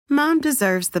Mom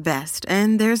deserves the best,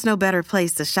 and there's no better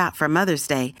place to shop for Mother's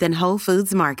Day than Whole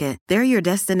Foods Market. They're your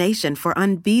destination for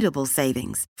unbeatable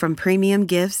savings, from premium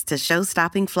gifts to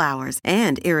show-stopping flowers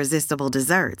and irresistible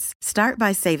desserts. Start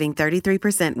by saving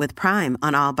 33% with Prime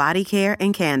on all body care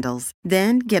and candles.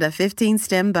 Then get a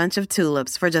 15-stem bunch of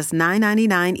tulips for just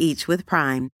 $9.99 each with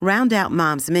Prime. Round out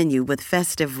Mom's menu with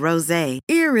festive rosé,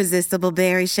 irresistible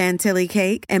berry chantilly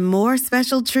cake, and more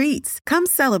special treats. Come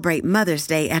celebrate Mother's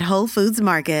Day at Whole Foods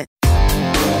Market.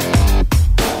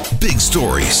 Big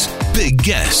stories, big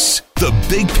guests, the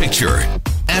big picture.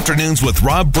 Afternoons with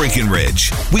Rob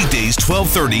Breckenridge. Weekdays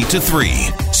 12:30 to 3,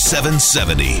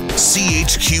 770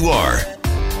 CHQR.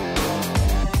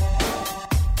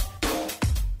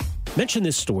 Mentioned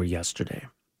this story yesterday,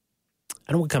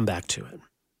 and we'll come back to it.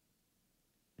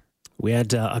 We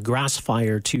had a grass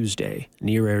fire Tuesday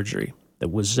near Airdrie that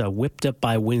was whipped up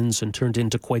by winds and turned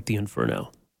into quite the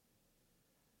inferno.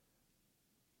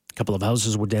 A couple of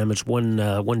houses were damaged,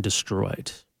 one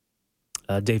destroyed.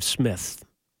 Dave Smith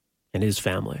and his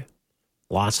family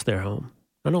lost their home.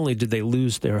 Not only did they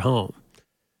lose their home,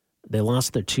 they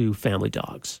lost their two family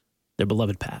dogs, their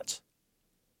beloved Pats.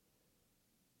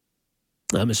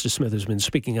 Mr. Smith has been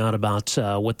speaking out about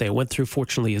what they went through.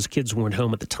 Fortunately, his kids weren't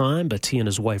home at the time, but he and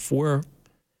his wife were.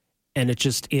 And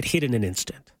it hit in an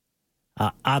instant.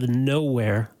 Out of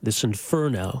nowhere, this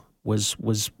inferno was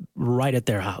right at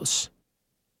their house.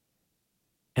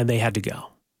 And they had to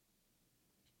go.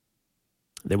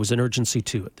 There was an urgency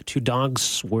to it. The two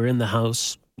dogs were in the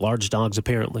house, large dogs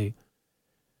apparently,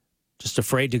 just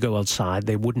afraid to go outside.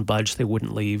 They wouldn't budge, they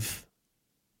wouldn't leave.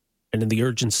 And in the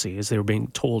urgency, as they were being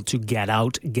told to get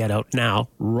out now,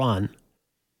 run,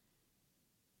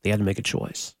 they had to make a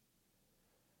choice.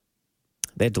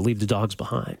 They had to leave the dogs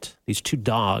behind. These two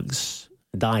dogs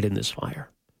died in this fire.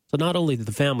 So not only did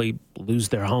the family lose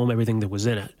their home, everything that was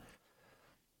in it,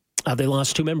 they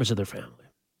lost two members of their family.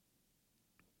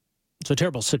 It's a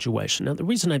terrible situation. Now, the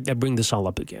reason I bring this all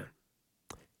up again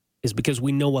is because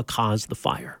we know what caused the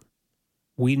fire.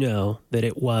 We know that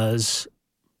it was,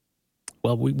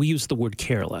 well, we use the word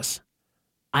careless.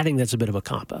 I think that's a bit of a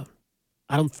cop-out.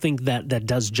 I don't think that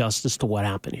does justice to what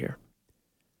happened here.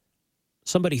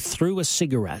 Somebody threw a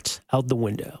cigarette out the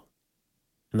window,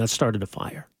 and that started a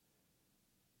fire.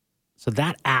 So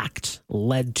that act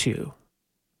led to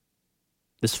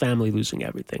this family losing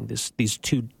everything, these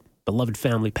two beloved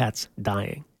family pets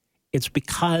dying. It's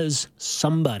because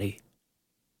somebody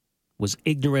was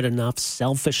ignorant enough,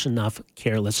 selfish enough,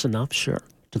 careless enough, sure,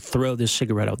 to throw this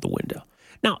cigarette out the window.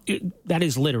 Now, that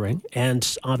is littering,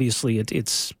 and obviously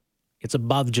it's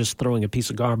above just throwing a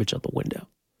piece of garbage out the window.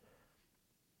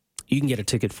 You can get a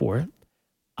ticket for it.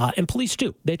 And police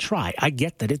do. They try. I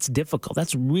get that. It's difficult.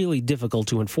 That's really difficult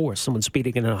to enforce. Someone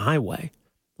speeding in a highway,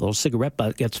 a little cigarette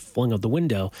butt gets flung out the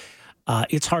window.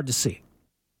 It's hard to see.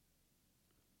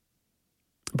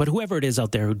 But whoever it is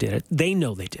out there who did it, they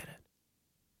know they did it.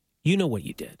 You know what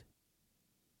you did.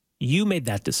 You made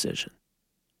that decision.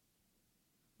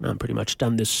 I'm pretty much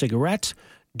done this cigarette.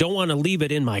 Don't want to leave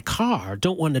it in my car.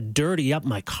 Don't want to dirty up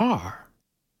my car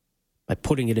by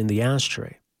putting it in the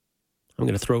ashtray. I'm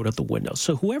going to throw it out the window.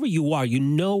 So whoever you are, you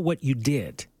know what you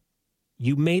did.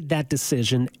 You made that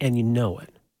decision and you know it.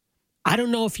 I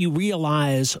don't know if you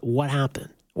realize what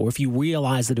happened or if you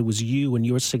realize that it was you and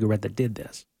your cigarette that did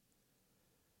this.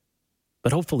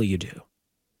 But hopefully you do.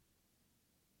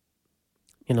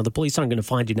 You know, the police aren't going to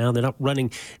find you now. They're not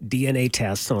running DNA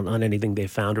tests on anything they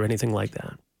found or anything like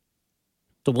that.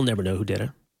 So we'll never know who did it.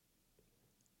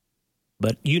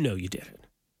 But you know you did it.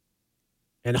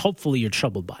 And hopefully you're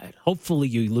troubled by it. Hopefully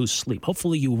you lose sleep.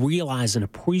 Hopefully you realize and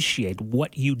appreciate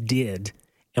what you did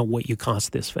and what you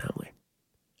cost this family.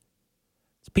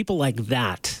 It's people like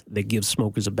that give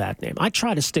smokers a bad name. I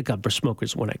try to stick up for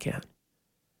smokers when I can.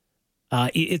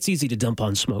 It's easy to dump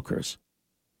on smokers.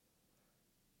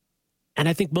 And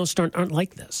I think most aren't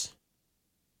like this.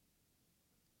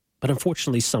 But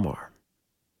unfortunately, some are.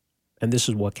 And this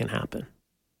is what can happen.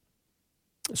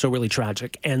 So really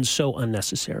tragic and so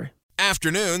unnecessary.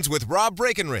 Afternoons with Rob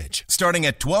Breckenridge, starting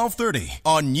at 12:30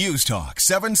 on News Talk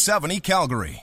 770 Calgary.